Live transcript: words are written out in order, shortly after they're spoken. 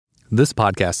This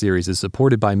podcast series is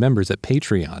supported by members at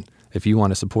Patreon. If you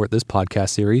want to support this podcast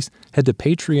series, head to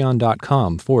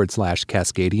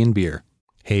patreon.com/Cascadian Beer.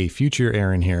 Hey, future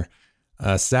Aaron here.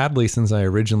 Sadly, since I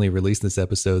originally released this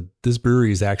episode, this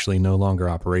brewery is actually no longer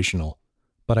operational.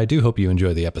 But I do hope you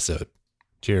enjoy the episode.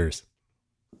 Cheers.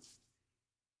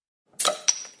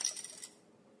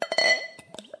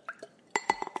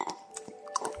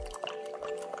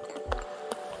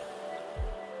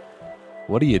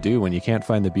 What do you do when you can't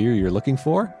find the beer you're looking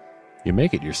for? You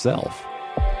make it yourself.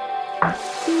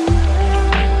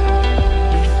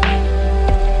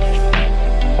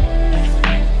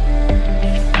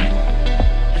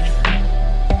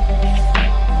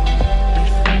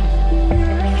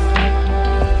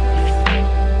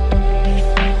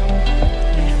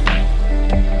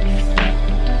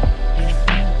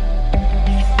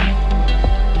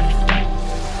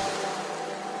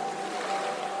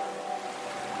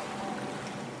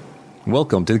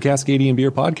 Welcome to the Cascadian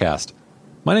Beer Podcast.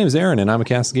 My name is Aaron, and I'm a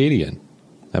Cascadian.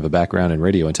 I have a background in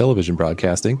radio and television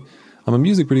broadcasting. I'm a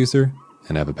music producer,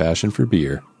 and I have a passion for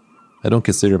beer. I don't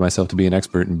consider myself to be an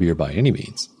expert in beer by any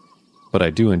means, but I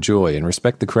do enjoy and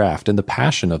respect the craft and the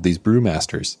passion of these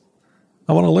brewmasters.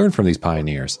 I want to learn from these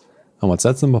pioneers on what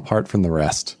sets them apart from the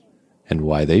rest, and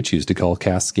why they choose to call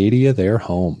Cascadia their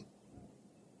home.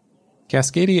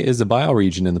 Cascadia is a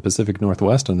bioregion in the Pacific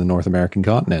Northwest on the North American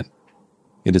continent.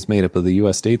 It is made up of the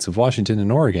U.S. states of Washington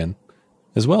and Oregon,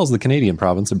 as well as the Canadian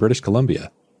province of British Columbia.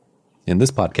 In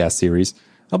this podcast series,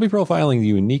 I'll be profiling the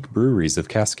unique breweries of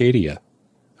Cascadia,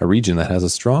 a region that has a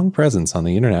strong presence on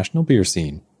the international beer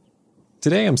scene.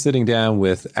 Today I'm sitting down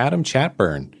with Adam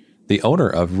Chatburn, the owner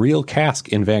of Real Cask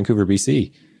in Vancouver,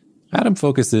 BC. Adam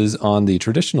focuses on the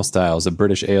traditional styles of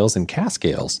British ales and cask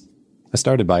ales. I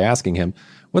started by asking him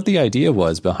what the idea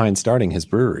was behind starting his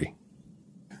brewery.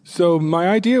 So my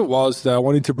idea was that I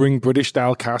wanted to bring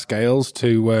British-style cask ales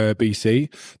to BC.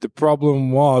 The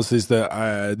problem is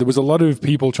that there was a lot of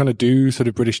people trying to do sort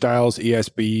of British styles,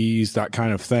 ESBs, that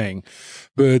kind of thing.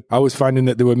 But I was finding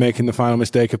that they were making the final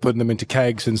mistake of putting them into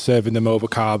kegs and serving them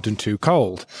overcarbed and too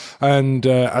cold. And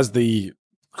as the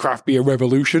craft beer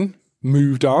revolution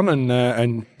moved on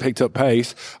and picked up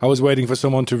pace, I was waiting for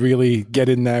someone to really get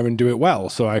in there and do it well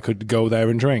so I could go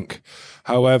there and drink.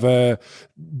 However,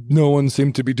 no one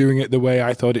seemed to be doing it the way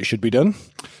I thought it should be done.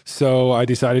 So I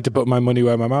decided to put my money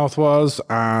where my mouth was,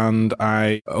 and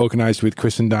I organized with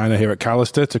Chris and Dinah here at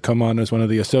Callister to come on as one of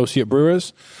the associate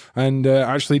brewers and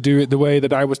actually do it the way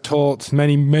that I was taught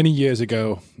many, many years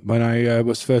ago when I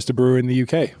was first a brewer in the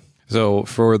UK. So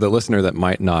for the listener that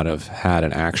might not have had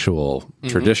an actual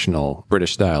traditional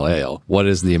British style ale, what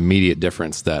is the immediate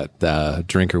difference that the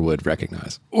drinker would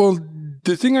recognize? Well,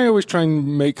 the thing I always try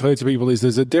and make clear to people is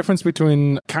there's a difference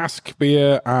between cask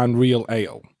beer and real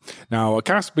ale. Now, a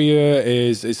cask beer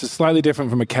is slightly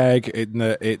different from a keg in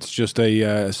that it's just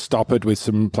a stoppered with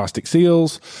some plastic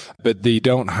seals, but they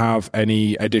don't have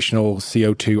any additional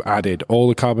CO2 added. All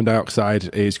the carbon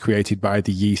dioxide is created by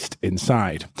the yeast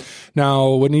inside.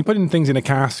 Now, when you put in things in a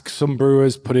cask, some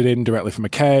brewers put it in directly from a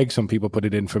keg, some people put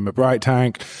it in from a bright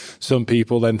tank, some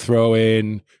people then throw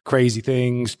in crazy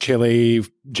things, chili,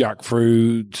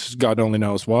 jackfruit, God only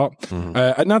knows what.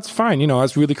 And that's fine. You know,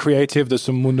 that's really creative. There's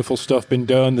some wonderful stuff been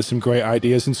done. There's some great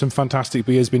ideas and some fantastic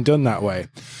beers been done that way.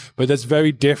 But that's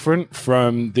very different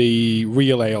from the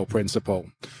real ale principle,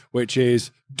 which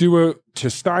is do it to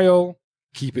style,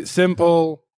 keep it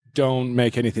simple, don't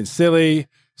make anything silly,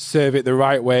 serve it the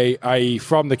right way, i.e.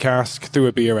 from the cask through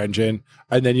a beer engine,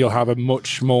 and then you'll have a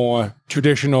much more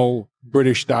traditional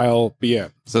British style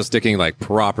beer. So sticking like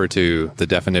proper to the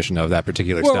definition of that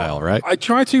particular style, right? I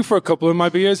try to for a couple of my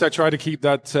beers. I try to keep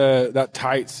that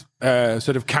tight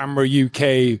sort of Camera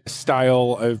UK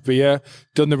style of beer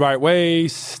done the right way,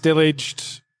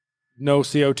 stillaged, no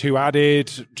CO2 added,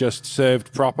 just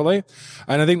served properly.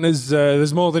 And I think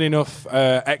there's more than enough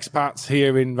expats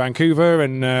here in Vancouver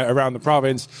and around the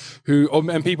province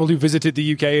and people who visited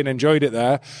the UK and enjoyed it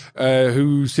there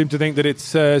who seem to think that it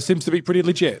seems to be pretty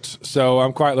legit. So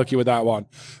I'm quite lucky with that one.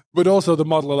 But also the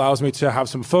model allows me to have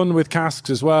some fun with casks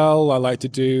as well. I like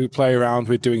to play around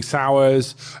with doing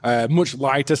sours, much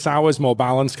lighter sours, more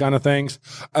balanced kind of things,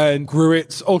 and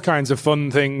gruits, all kinds of fun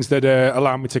things that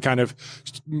allow me to kind of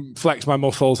flex my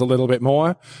muscles a little bit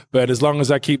more. But as long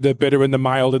as I keep the bitter and the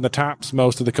mild in the taps,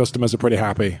 most of the customers are pretty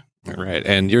happy. Right.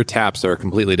 And your taps are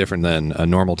completely different than a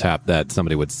normal tap that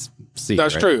somebody would see.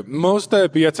 That's right? true. Most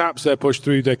beer taps are pushed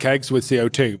through the kegs with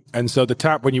CO2. And so the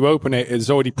tap, when you open it, is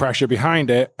already pressure behind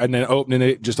it, and then opening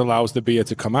it just allows the beer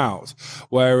to come out.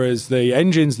 Whereas the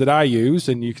engines that I use,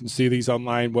 and you can see these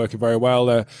online working very well,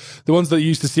 the ones that you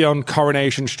used to see on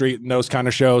Coronation Street and those kind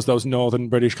of shows, those northern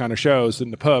British kind of shows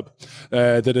in the pub,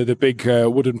 that are the big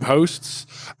wooden posts.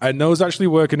 And those actually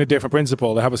work in a different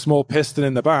principle. They have a small piston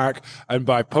in the back, and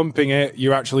by pumping it,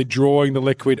 you're actually drawing the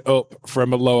liquid up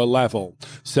from a lower level.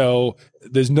 So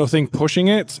there's nothing pushing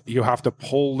it. You have to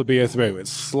pull the beer through.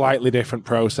 It's a slightly different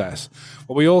process.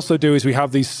 What we also do is we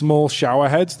have these small shower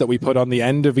heads that we put on the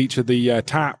end of each of the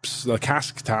taps, the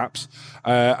cask taps,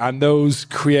 and those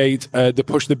create, they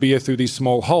push the beer through these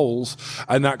small holes,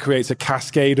 and that creates a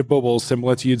cascade of bubbles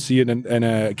similar to you'd see in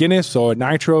a Guinness or a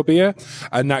Nitro beer,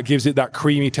 and that gives it that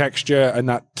creamy texture and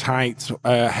that tight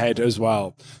head as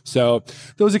well. So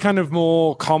those are kind of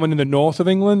more common in the north of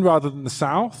England rather than the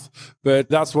south, but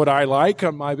that's what I like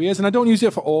on my beers. And I don't use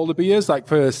it for all the beers, like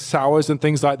for sours and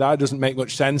things like that. It doesn't make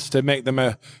much sense to make them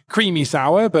a creamy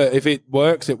sour, but if it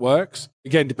works, it works.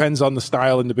 Again, depends on the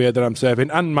style in the beer that I'm serving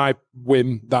and my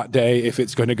whim that day if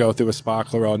it's going to go through a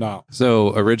sparkler or not.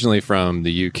 So originally from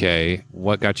the UK,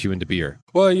 what got you into beer?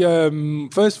 Well, I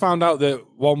first found out that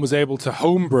one was able to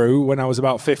homebrew when I was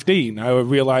about 15. I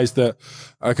realized that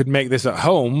I could make this at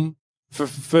home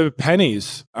for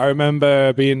pennies. I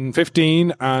remember being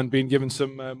 15 and being given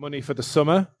some money for the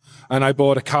summer, and I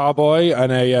bought a carboy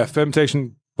and a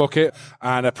fermentation bucket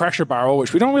and a pressure barrel,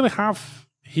 which we don't really have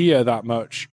here that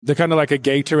much. They're kind of like a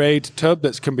Gatorade tub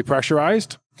that can be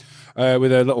pressurized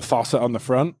with a little faucet on the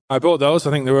front. I bought those.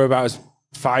 I think they were about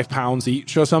 £5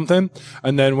 each or something,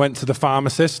 and then went to the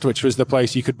pharmacist, which was the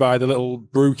place you could buy the little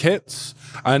brew kits.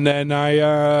 And then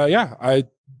I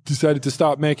decided to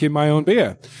start making my own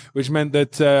beer, which meant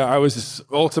that I was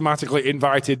automatically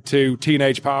invited to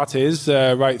teenage parties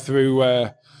right through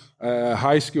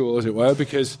high school, as it were,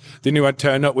 because they knew I'd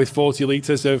turn up with 40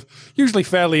 litres of usually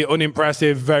fairly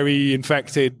unimpressive, very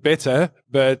infected bitter,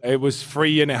 but it was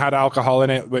free and it had alcohol in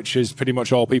it, which is pretty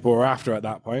much all people were after at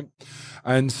that point.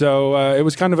 And so it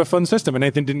was kind of a fun system, and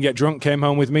Nathan didn't get drunk, came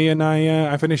home with me, and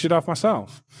I finished it off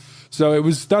myself. So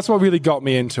that's what really got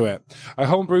me into it. I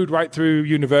homebrewed right through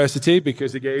university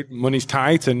because, again, money's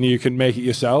tight and you can make it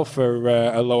yourself for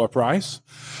a lower price.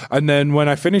 And then when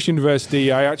I finished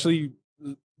university, I actually,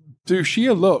 through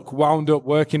sheer luck, wound up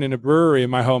working in a brewery in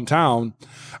my hometown.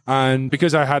 And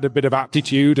because I had a bit of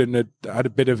aptitude and had a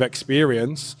bit of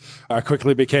experience, I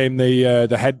quickly became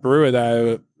the head brewer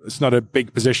there. It's not a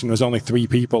big position. There's only 3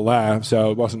 people there,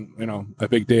 so it wasn't, a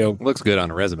big deal. Looks good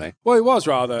on a resume. Well, it was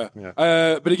rather.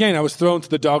 Yeah. But again, I was thrown to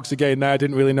the dogs again there. I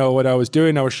didn't really know what I was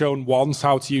doing. I was shown once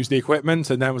how to use the equipment,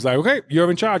 and then was like, okay,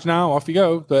 you're in charge now. Off you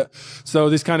go. But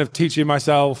so this kind of teaching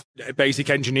myself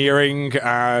basic engineering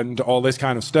and all this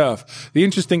kind of stuff. The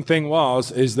interesting thing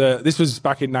is that this was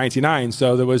back in 99,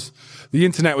 so the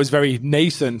internet was very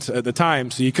nascent at the time,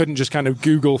 so you couldn't just kind of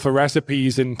Google for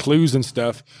recipes and clues and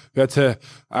stuff. You had to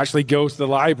actually go to the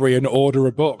library and order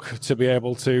a book to be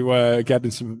able to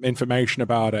get some information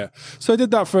about it. So I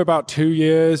did that for about 2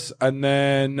 years, and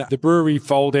then the brewery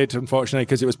folded, unfortunately,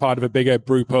 because it was part of a bigger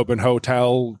brew pub and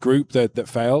hotel group that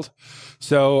failed.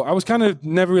 So I was kind of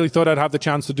never really thought I'd have the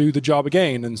chance to do the job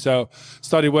again. And so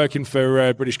started working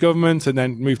for British government, and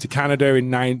then moved to Canada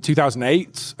in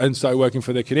 2008 and started working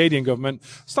for the Canadian government.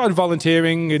 Started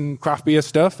volunteering in craft beer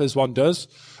stuff, as one does.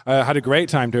 Had a great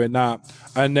time doing that.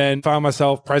 And then found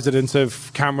myself president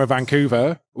of Camera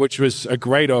Vancouver, which was a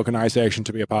great organization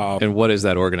to be a part of. And what is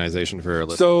that organization for our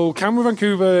listeners? So Camera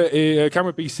Vancouver,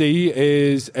 Camera BC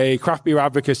is a craft beer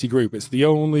advocacy group. It's the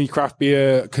only craft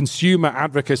beer consumer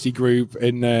advocacy group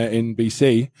in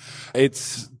BC.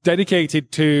 It's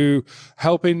dedicated to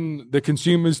helping the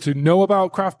consumers to know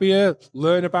about craft beer,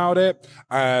 learn about it,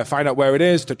 find out where it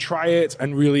is, to try it,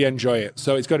 and really enjoy it.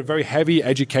 So it's got a very heavy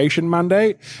education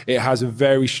mandate. It has a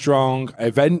very strong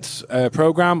event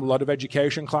program, a lot of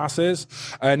education classes,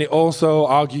 and it also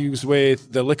argues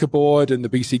with the liquor board and the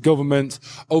BC government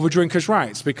over drinkers'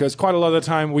 rights, because quite a lot of the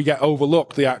time we get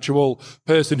overlooked. The actual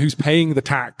person who's paying the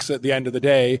tax at the end of the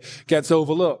day gets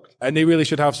overlooked, and they really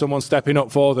should have someone stepping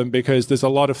up for them, because there's a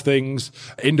lot of things,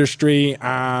 industry,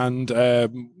 and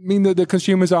mean that the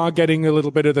consumers are getting a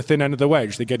little bit of the thin end of the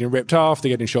wedge. They're getting ripped off, they're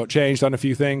getting shortchanged on a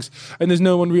few things, and there's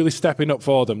no one really stepping up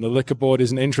for them. The liquor board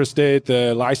isn't interested,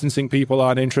 the licensing people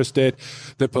aren't interested,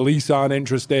 the police aren't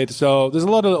interested. So there's a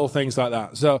lot of little things like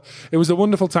that. So it was a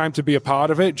wonderful time to be a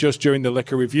part of it just during the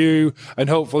liquor review, and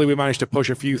hopefully we managed to push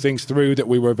a few things through that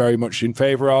we were very much in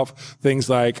favor of. Things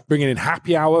like bringing in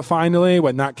happy hour finally,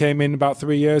 when that came in about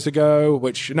 3 years ago,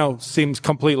 which seems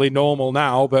completely completely normal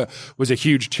now, but was a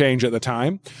huge change at the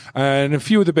time, and a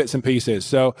few other bits and pieces.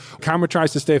 So Camera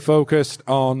tries to stay focused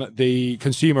on the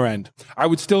consumer end. I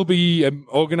would still be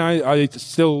organized. I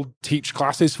still teach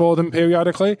classes for them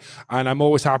periodically, and I'm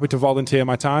always happy to volunteer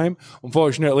my time.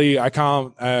 Unfortunately, I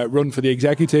can't run for the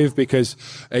executive because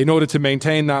in order to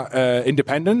maintain that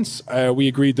independence, we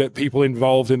agreed that people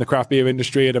involved in the craft beer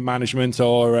industry at a management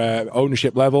or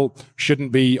ownership level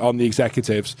shouldn't be on the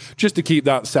executives, just to keep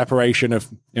that separation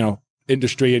of,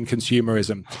 industry and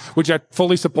consumerism, which I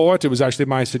fully support. It was actually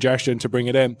my suggestion to bring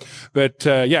it in. But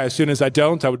as soon as I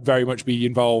don't, I would very much be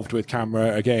involved with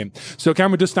Camera again. So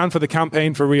Camera does stand for the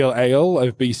Campaign for Real Ale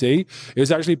of BC. It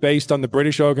was actually based on the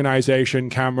British organisation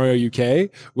Camera UK,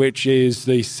 which is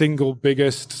the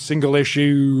biggest single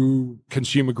issue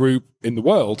consumer group in the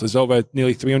world. There's over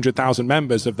nearly 300,000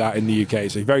 members of that in the UK.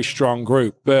 So a very strong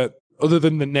group. But other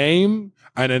than the name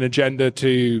and an agenda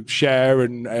to share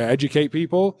and educate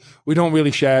people, we don't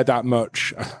really share that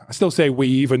much. I still say we,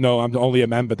 even though I'm only a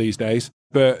member these days.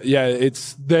 But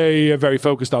they are very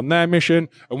focused on their mission,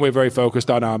 and we're very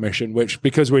focused on our mission, which,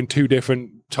 because we're in two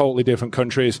totally different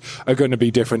countries, are going to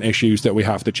be different issues that we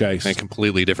have to chase. And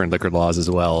completely different liquor laws as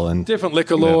well. And different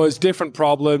liquor laws, different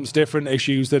problems, different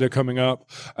issues that are coming up.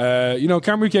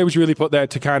 Camera UK was really put there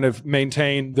to kind of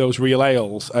maintain those real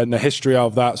ales and the history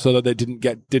of that so that they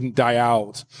didn't die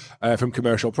out from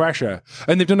commercial pressure.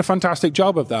 And they've done a fantastic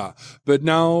job of that. But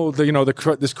now,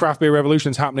 this craft beer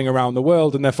revolution is happening around the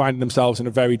world, and they're finding themselves in a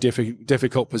very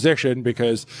difficult position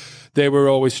because they were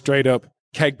always straight up,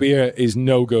 keg beer is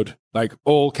no good. Like,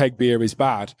 all keg beer is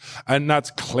bad. And that's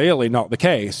clearly not the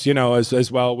case,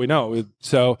 as well we know.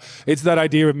 So it's that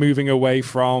idea of moving away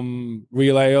from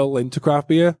real ale into craft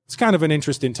beer. It's kind of an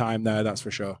interesting time there, that's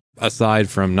for sure. Aside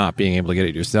from not being able to get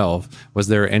it yourself, was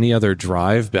there any other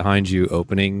drive behind you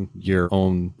opening your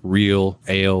own real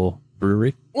ale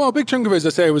brewery? Well, a big chunk of it, as I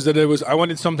say, was that I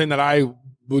wanted something that I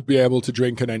would be able to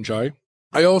drink and enjoy.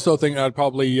 I also think I'd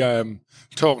probably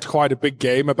talked quite a big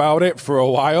game about it for a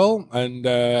while and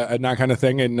that kind of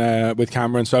thing with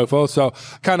Camera and so forth. So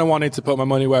I kind of wanted to put my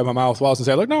money where my mouth was and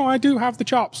say, look, no, I do have the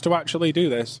chops to actually do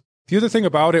this. The other thing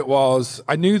about it was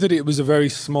I knew that it was a very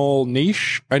small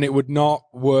niche and it would not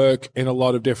work in a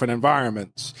lot of different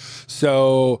environments.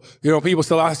 So, people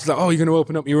still ask, like, oh, you're going to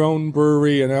open up your own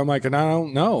brewery? And I'm like, I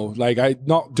don't know. Like, I'm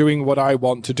not doing what I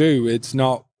want to do. It's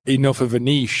not enough of a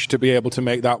niche to be able to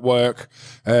make that work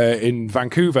in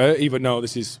Vancouver, even though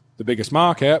this is the biggest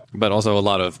market. But also a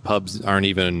lot of pubs aren't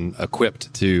even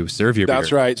equipped to serve your beer.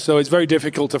 That's right. So it's very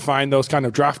difficult to find those kind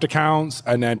of draft accounts,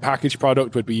 and then packaged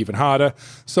product would be even harder.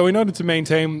 So in order to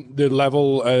maintain the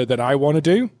level that I want to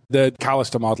do, the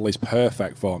Callister model is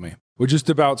perfect for me. We're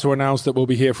just about to announce that we'll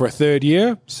be here for a third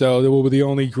year. So we'll be the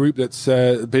only group that's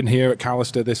been here at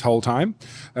Callister this whole time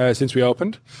since we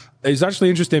opened. It's actually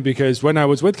interesting because when I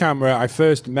was with Camera, I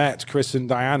first met Chris and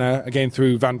Diana, again,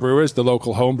 through Van Brewers, the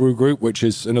local homebrew group, which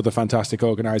is another fantastic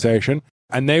organization.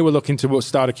 And they were looking to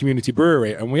start a community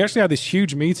brewery. And we actually had this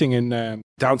huge meeting in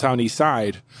downtown East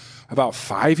Side about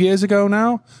 5 years ago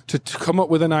now to come up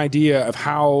with an idea of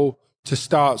how to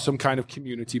start some kind of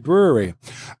community brewery.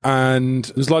 And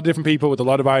there's a lot of different people with a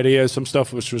lot of ideas, some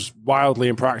stuff which was wildly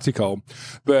impractical.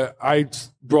 But I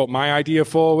brought my idea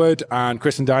forward and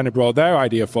Chris and Diana brought their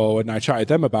idea forward and I chatted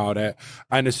them about it.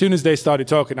 And as soon as they started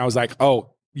talking, I was like,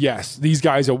 oh, yes, these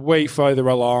guys are way further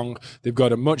along. They've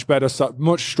got a much better,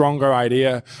 much stronger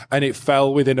idea. And it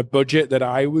fell within a budget that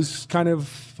I was kind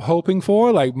of hoping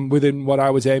for, like within what I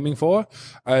was aiming for.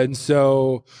 And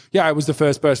so, I was the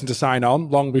first person to sign on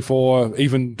long before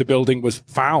even the building was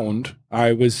found.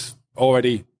 I was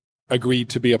already agreed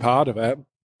to be a part of it.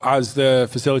 As the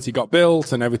facility got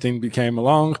built and everything became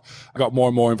along, I got more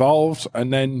and more involved.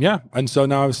 And then, and so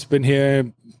now I've been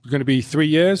here, going to be 3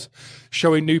 years,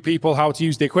 showing new people how to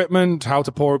use the equipment, how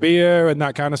to pour a beer and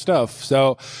that kind of stuff.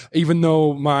 So even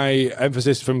though my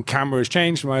emphasis from Camera has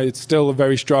changed, it's still a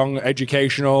very strong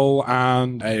educational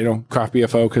and, craft beer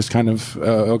focused kind of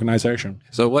organization.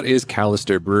 So what is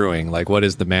Callister Brewing? Like, what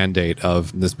is the mandate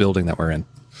of this building that we're in?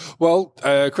 Well,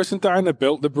 Chris and Diana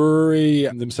built the brewery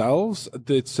themselves.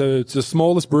 It's the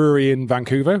smallest brewery in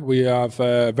Vancouver. We have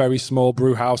a very small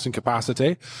brew house in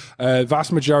capacity.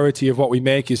 Vast majority of what we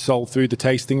make is sold through the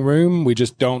tasting room. We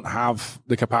just don't have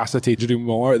the capacity to do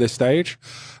more at this stage.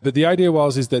 But the idea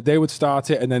is that they would start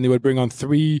it and then they would bring on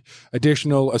 3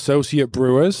 additional associate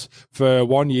brewers for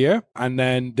 1 year. And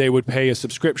then they would pay a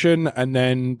subscription. And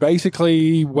then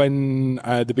basically when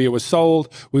the beer was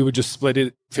sold, we would just split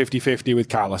it 50-50 with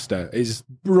Callister is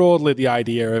broadly the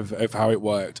idea of how it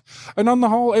worked. And on the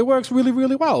whole, it works really,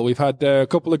 really well. We've had a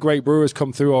couple of great brewers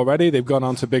come through already. They've gone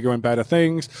on to bigger and better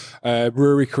things.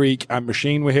 Brewery Creek and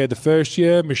Machine were here the first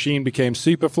year. Machine became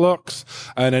Superflux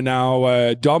and are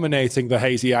now dominating the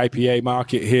hazy IPA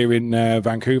market here in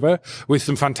Vancouver with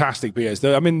some fantastic beers.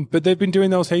 But they've been doing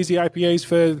those hazy IPAs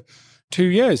for 2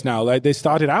 years now. Like, they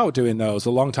started out doing those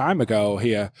a long time ago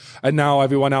here, and now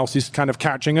everyone else is kind of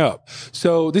catching up.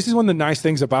 So this is one of the nice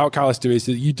things about Callister is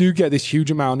that you do get this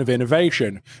huge amount of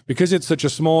innovation because it's such a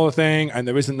small thing and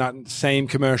there isn't that same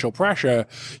commercial pressure.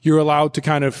 You're allowed to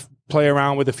kind of play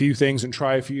around with a few things and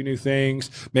try a few new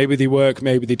things. Maybe they work,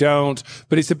 maybe they don't,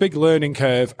 but it's a big learning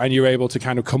curve and you're able to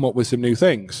kind of come up with some new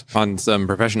things. On some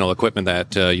professional equipment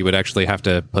that you would actually have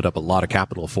to put up a lot of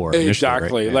capital for.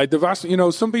 Exactly. Right? Like the vast,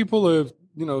 some people are,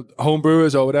 home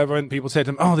brewers or whatever, and people say to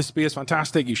them, oh, this beer is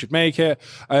fantastic, you should make it.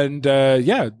 And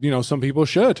some people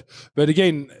should. But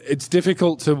again, it's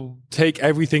difficult to take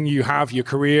everything you have, your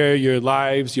career, your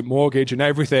lives, your mortgage and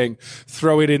everything,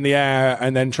 throw it in the air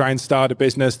and then try and start a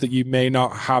business that you may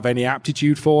not have any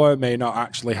aptitude for, may not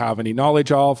actually have any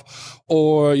knowledge of,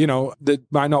 or, that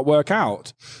might not work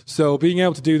out. So being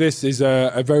able to do this is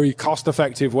a very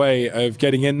cost-effective way of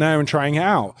getting in there and trying it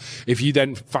out. If you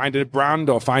then find a brand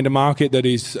or find a market that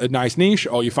is a nice niche,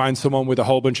 or you find someone with a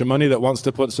whole bunch of money that wants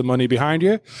to put some money behind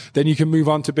you, then you can move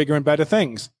on to bigger and better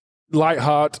things.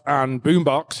 Lightheart and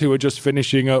Boombox, who are just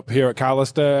finishing up here at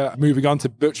Callister, moving on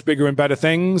to much bigger and better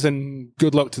things, and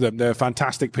good luck to them. They're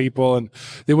fantastic people, and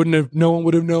no one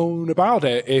would have known about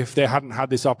it if they hadn't had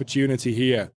this opportunity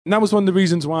here. And that was one of the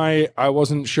reasons why I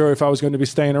wasn't sure if I was going to be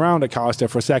staying around at Callister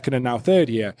for a second and now third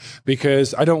year,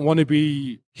 because I don't want to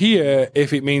be here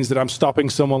if it means that I'm stopping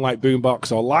someone like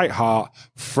Boombox or Lightheart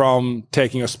from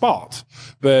taking a spot.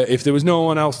 But if there was no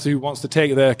one else who wants to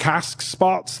take their Cask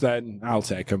spots, then I'll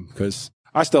take them because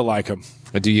I still like them.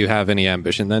 Do you have any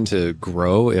ambition then to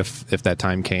grow if that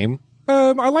time came?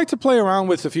 I like to play around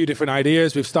with a few different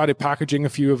ideas. We've started packaging a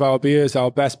few of our beers. Our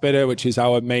best bitter, which is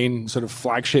our main sort of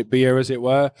flagship beer, as it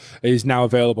were, is now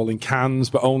available in cans,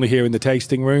 but only here in the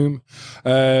tasting room.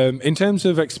 In terms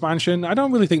of expansion, I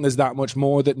don't really think there's that much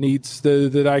more that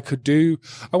that I could do.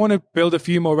 I want to build a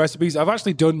few more recipes. I've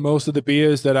actually done most of the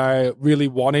beers that I really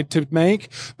wanted to make,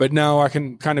 but now I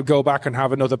can kind of go back and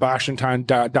have another bash and try and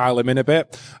dial them in a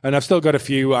bit. And I've still got a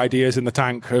few ideas in the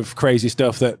tank of crazy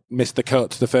stuff that missed the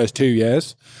cut the first 2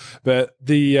 years, but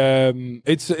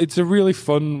it's a really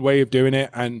fun way of doing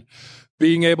it, and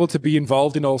being able to be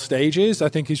involved in all stages, I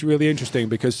think, is really interesting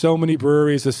because so many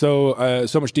breweries are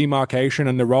so much demarcation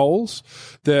in the roles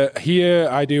that here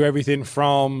I do everything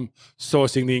from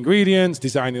sourcing the ingredients,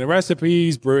 designing the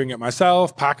recipes, brewing it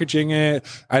myself, packaging it,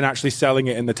 and actually selling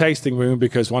it in the tasting room,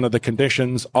 because one of the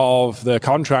conditions of the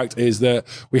contract is that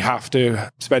we have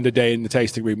to spend a day in the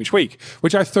tasting room each week,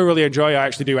 which I thoroughly enjoy. I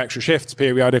actually do extra shifts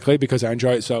periodically because I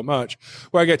enjoy it so much,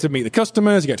 where I get to meet the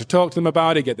customers, I get to talk to them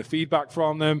about it, get the feedback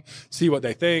from them, see what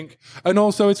they think. And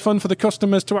also it's fun for the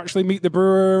customers to actually meet the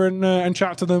brewer and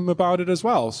chat to them about it as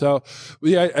well. So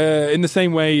yeah, in the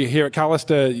same way here at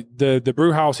Callister, the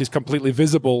brew house is completely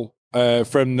visible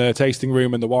from the tasting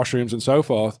room and the washrooms and so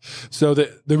forth, so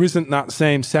that there isn't that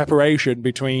same separation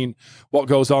between what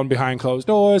goes on behind closed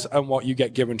doors and what you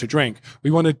get given to drink.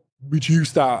 We want to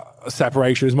reduce that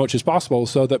separation as much as possible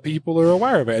so that people are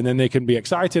aware of it, and then they can be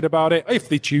excited about it if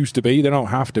they choose to be. They don't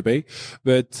have to be,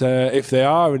 but if they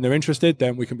are and they're interested,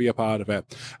 then we can be a part of it.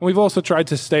 And we've also tried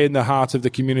to stay in the heart of the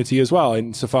community as well,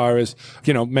 insofar as,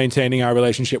 maintaining our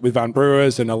relationship with Van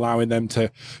Brewers and allowing them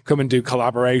to come and do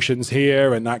collaborations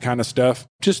here and that kind of stuff.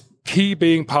 Just key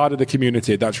being part of the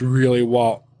community. That's really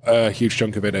what a huge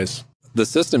chunk of it is. The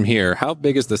system here, how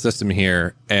big is the system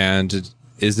here? And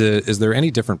is there any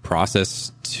different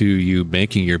process to you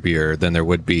making your beer than there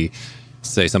would be,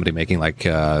 say, somebody making like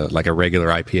a regular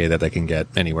IPA that they can get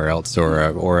anywhere else, or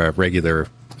a regular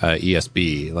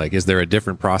ESB? Like, is there a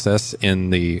different process in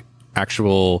the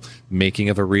actual making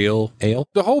of a real ale?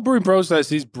 The whole brewing process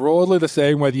is broadly the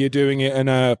same, whether you're doing it in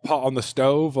a pot on the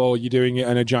stove or you're doing it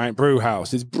in a giant brew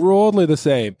house. It's broadly the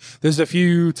same. There's a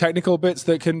few technical bits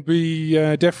that can be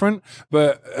different,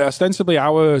 but ostensibly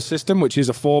our system, which is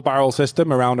a 4-barrel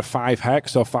system around a 5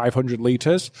 hex or 500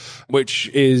 liters, which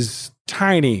is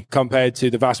tiny compared to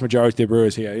the vast majority of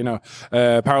brewers here.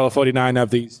 Parallel 49 have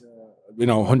these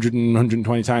 100 and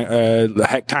 120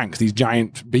 hec tanks, these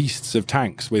giant beasts of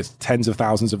tanks with tens of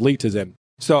thousands of liters in.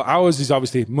 So ours is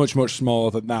obviously much, much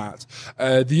smaller than that.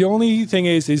 The only thing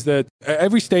is that at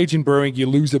every stage in brewing, you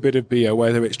lose a bit of beer,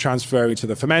 whether it's transferring to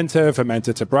the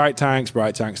fermenter to bright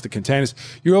tanks to containers.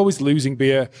 You're always losing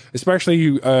beer,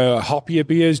 especially hoppier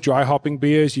beers, dry hopping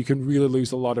beers. You can really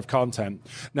lose a lot of content.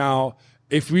 Now,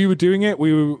 if we were doing it,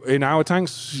 we were in our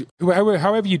tanks,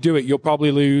 however you do it, you'll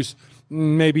probably lose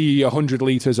maybe 100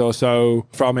 liters or so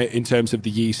from it in terms of the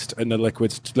yeast and the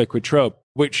liquid trub,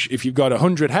 which if you've got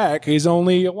 100 hec is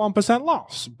only a 1%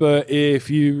 loss. But if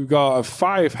you got a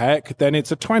 5 hec, then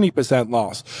it's a 20%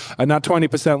 loss. And that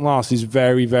 20% loss is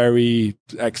very, very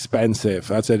expensive.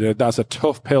 That's a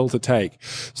tough pill to take.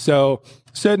 So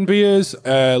certain beers,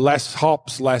 less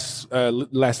hops, less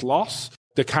loss.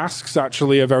 The casks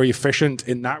actually are very efficient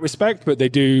in that respect, but they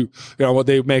do, what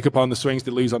they make up on the swings,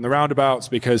 they lose on the roundabouts,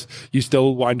 because you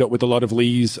still wind up with a lot of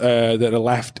lees that are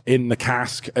left in the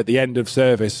cask at the end of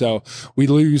service. So we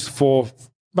lose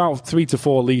about 3 to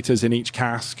 4 liters in each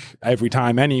cask every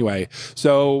time anyway.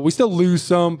 So we still lose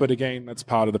some, but again, that's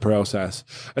part of the process.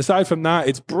 Aside from that,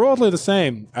 it's broadly the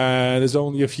same. There's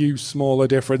only a few smaller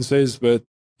differences, but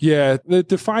yeah, the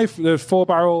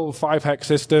 4-barrel 5 hec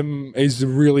system is a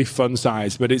really fun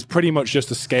size, but it's pretty much just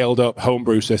a scaled up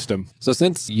homebrew system. So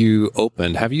since you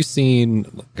opened, have you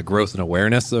seen a growth in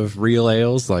awareness of real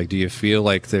ales? Like, do you feel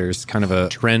like there's kind of a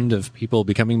trend of people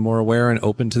becoming more aware and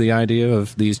open to the idea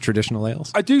of these traditional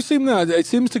ales? I do seem that it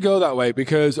seems to go that way,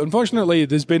 because unfortunately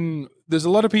there's a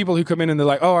lot of people who come in and they're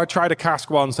like, oh, I tried a cask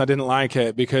once, I didn't like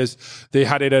it, because they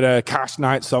had it at a cask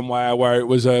night somewhere where it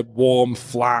was a warm,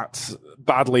 flat,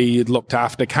 badly looked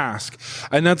after cask.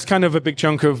 And that's kind of a big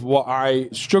chunk of what I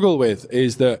struggle with,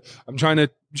 is that I'm trying to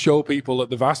show people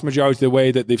that the vast majority of the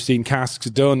way that they've seen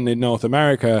casks done in North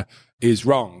America is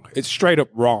wrong. It's straight up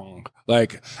wrong.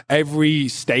 Like, every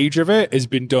stage of it has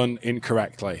been done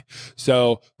incorrectly.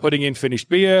 So putting in finished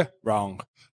beer, wrong.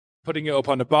 Putting it up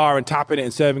on the bar and tapping it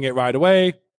and serving it right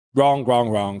away,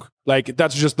 wrong. Like,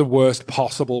 that's just the worst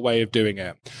possible way of doing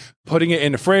it. Putting it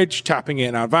in the fridge, tapping it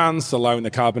in advance, allowing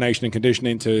the carbonation and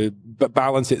conditioning to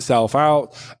balance itself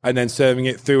out, and then serving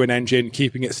it through an engine,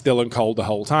 keeping it still and cold the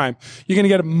whole time, you're going to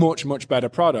get a much, much better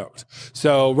product.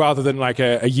 So rather than like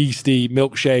a yeasty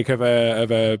milkshake of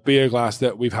a beer glass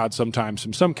that we've had sometimes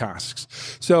from some casks.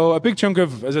 So a big chunk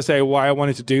of, as I say, why I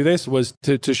wanted to do this was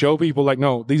to show people, like,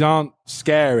 no, these aren't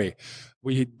scary.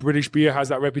 British beer has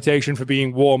that reputation for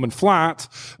being warm and flat,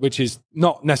 which is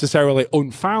not necessarily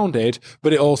unfounded,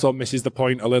 but it also misses the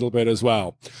point a little bit as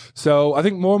well. So I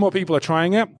think more and more people are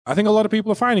trying it. I think a lot of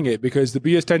people are finding it because the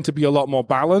beers tend to be a lot more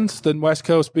balanced than West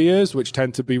Coast beers, which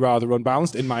tend to be rather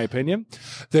unbalanced, in my opinion.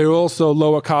 They're also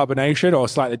lower carbonation or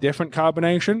slightly different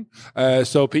carbonation,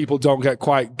 so people don't get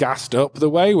quite gassed up the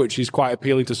way, which is quite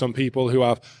appealing to some people who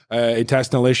have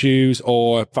intestinal issues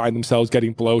or find themselves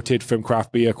getting bloated from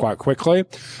craft beer quite quickly.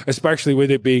 Especially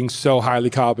with it being so highly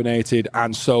carbonated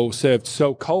and so served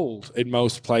so cold in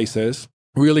most places,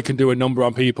 really can do a number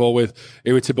on people with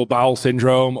irritable bowel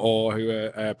syndrome or who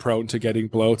are prone to getting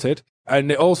bloated. And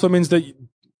it also means that,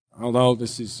 although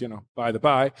this is, by the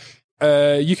by,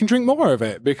 you can drink more of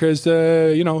it because,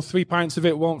 3 pints of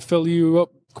it won't fill you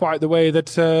up quite the way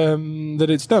that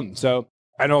it's done. So,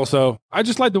 and also, I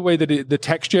just like the way that the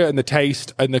texture and the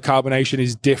taste and the carbonation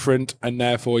is different and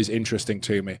therefore is interesting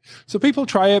to me. So people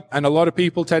try it, and a lot of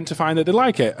people tend to find that they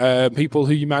like it, people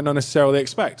who you might not necessarily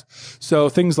expect. So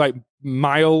things like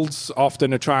milds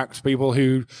often attract people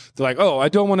who they're like, oh, I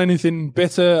don't want anything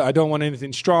bitter, I don't want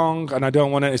anything strong, and I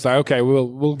don't want it. It's like, okay,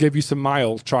 we'll give you some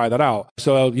mild, try that out.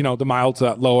 So, the milds,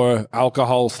 that lower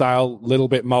alcohol style, little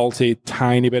bit malty,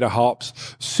 tiny bit of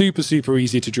hops, super, super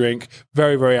easy to drink,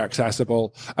 very, very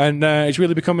accessible. And it's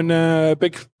really becoming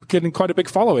getting quite a big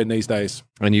following these days.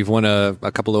 And you've won a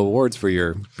couple of awards for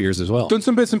your beers as well. Done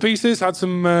some bits and pieces, had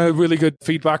some really good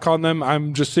feedback on them.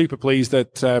 I'm just super pleased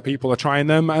that people are trying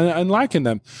them and liking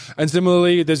them. And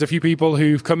similarly, there's a few people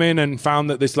who've come in and found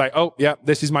that this, like, oh, yeah,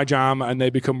 this is my jam, and they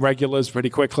become regulars pretty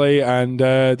quickly, and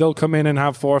they'll come in and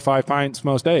have 4 or 5 pints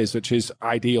most days, which is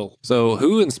ideal. So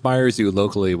who inspires you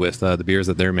locally with the beers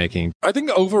that they're making? I think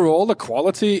overall the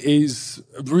quality is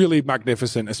really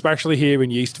magnificent, especially here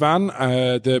in Yeast Van,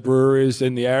 the breweries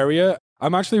in the area.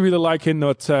 I'm actually really liking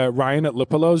what Ryan at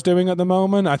Lupolo's doing at the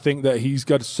moment. I think that he's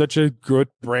got such a good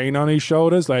brain on his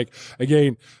shoulders. Like,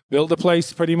 again, built a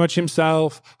place pretty much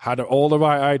himself, had all the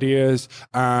right ideas,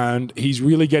 and he's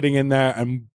really getting in there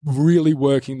and really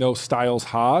working those styles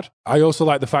hard. I also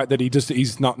like the fact that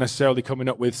he's not necessarily coming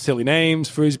up with silly names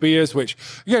for his beers, which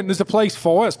again, there's a place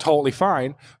for it. It's totally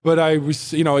fine. But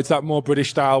it's that more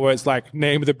British style where it's like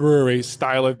name of the brewery,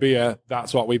 style of beer.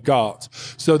 That's what we've got.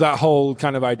 So that whole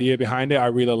kind of idea behind it, I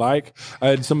really like.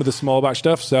 And some of the small batch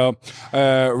stuff. So,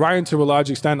 Ryan, to a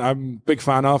large extent, I'm a big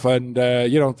fan of. And,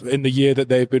 in the year that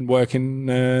they've been working,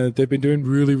 they've been doing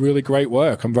really, really great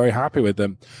work. I'm very happy with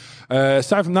them.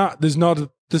 Aside from that, there's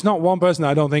not one person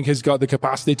I don't think has got the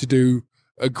capacity to do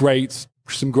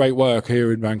some great work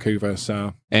here in Vancouver.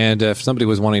 So, and if somebody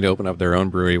was wanting to open up their own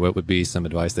brewery, what would be some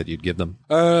advice that you'd give them?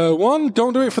 One,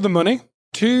 don't do it for the money.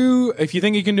 Two, if you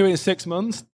think you can do it in 6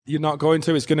 months, you're not going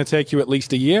to. It's going to take you at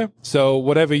least a year. So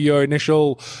whatever your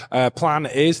initial plan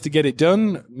is to get it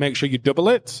done, make sure you double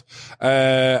it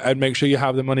and make sure you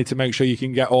have the money to make sure you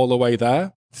can get all the way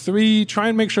there. 3, try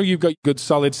and make sure you've got good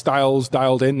solid styles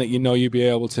dialed in that you know you'll be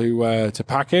able to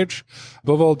package.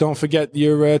 Above all, don't forget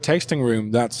your tasting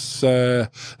room. That's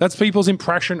people's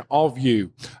impression of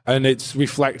you, and it's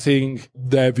reflecting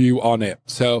their view on it.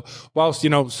 So whilst,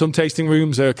 some tasting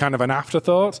rooms are kind of an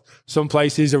afterthought, some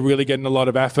places are really getting a lot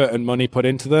of effort and money put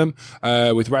into them,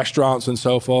 with restaurants and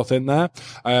so forth in there.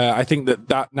 I think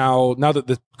that now that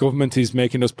the government is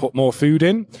making us put more food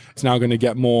in, it's now going to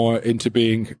get more into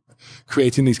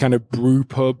creating these kind of brew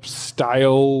pub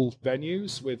style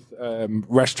venues with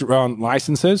restaurant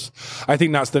licenses. I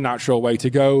think that's the natural way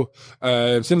to go,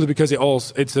 simply because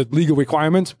it's a legal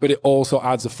requirement, but it also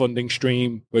adds a funding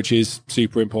stream, which is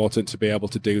super important to be able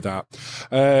to do that.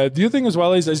 The other thing as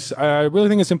well is I really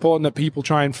think it's important that people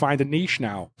try and find a niche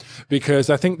now, because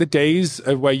I think the days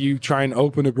of where you try and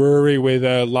open a brewery with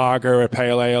a lager, a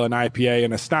pale ale, an IPA,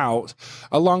 and a stout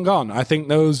are long gone. I think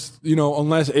those,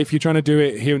 unless if you're trying to do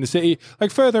it here in the city,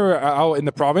 like further out in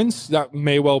the province, that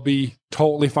may well be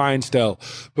totally fine still.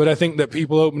 But I think that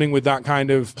people opening with that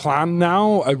kind of plan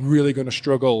now are really going to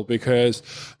struggle, because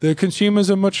the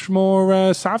consumers are much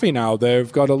more savvy now.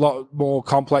 They've got a lot more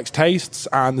complex tastes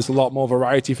and there's a lot more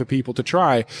variety for people to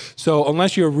try. So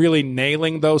unless you're really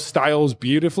nailing those styles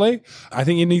beautifully, I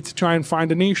think you need to try and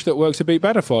find a niche that works a bit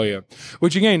better for you.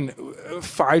 Which again,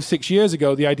 5-6 years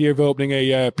ago, the idea of opening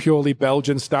a purely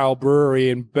Belgian style brewery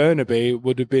in Burnaby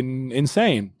would have been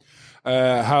insane.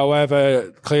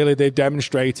 However, clearly they've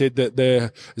demonstrated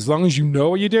that as long as you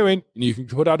know what you're doing and you can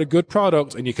put out a good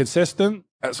product and you're consistent,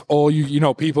 that's all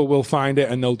people will find it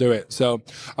and they'll do it. So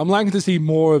I'm liking to see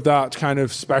more of that kind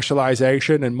of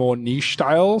specialization and more niche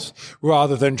styles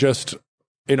rather than just,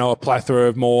 a plethora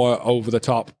of more over the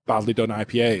top, badly done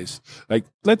IPAs. Like,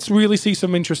 let's really see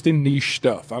some interesting niche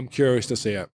stuff. I'm curious to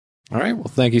see it. All right. Well,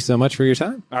 thank you so much for your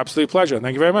time. Absolute pleasure.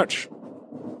 Thank you very much.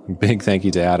 Big thank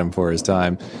you to Adam for his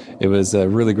time. It was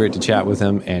really great to chat with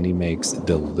him, and he makes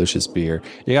delicious beer.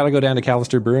 You got to go down to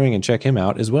Callister Brewing and check him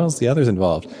out, as well as the others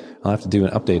involved. I'll have to do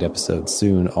an update episode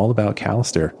soon all about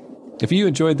Callister. If you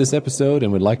enjoyed this episode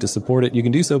and would like to support it, you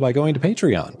can do so by going to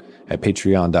Patreon at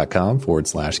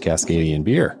patreon.com/Cascadian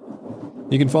Beer.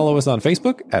 You can follow us on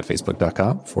Facebook at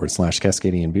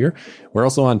facebook.com/Cascadian Beer. We're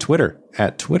also on Twitter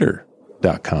at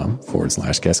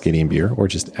twitter.com/Cascadian Beer, or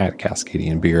just at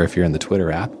Cascadian Beer if you're in the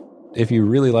Twitter app. If you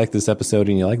really like this episode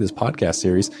and you like this podcast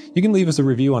series, you can leave us a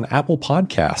review on Apple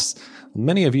Podcasts.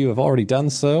 Many of you have already done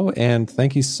so, and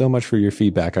thank you so much for your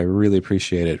feedback. I really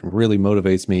appreciate it. It really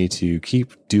motivates me to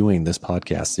keep doing this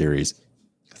podcast series.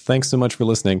 Thanks so much for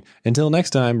listening. Until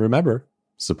next time, remember,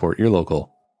 support your local.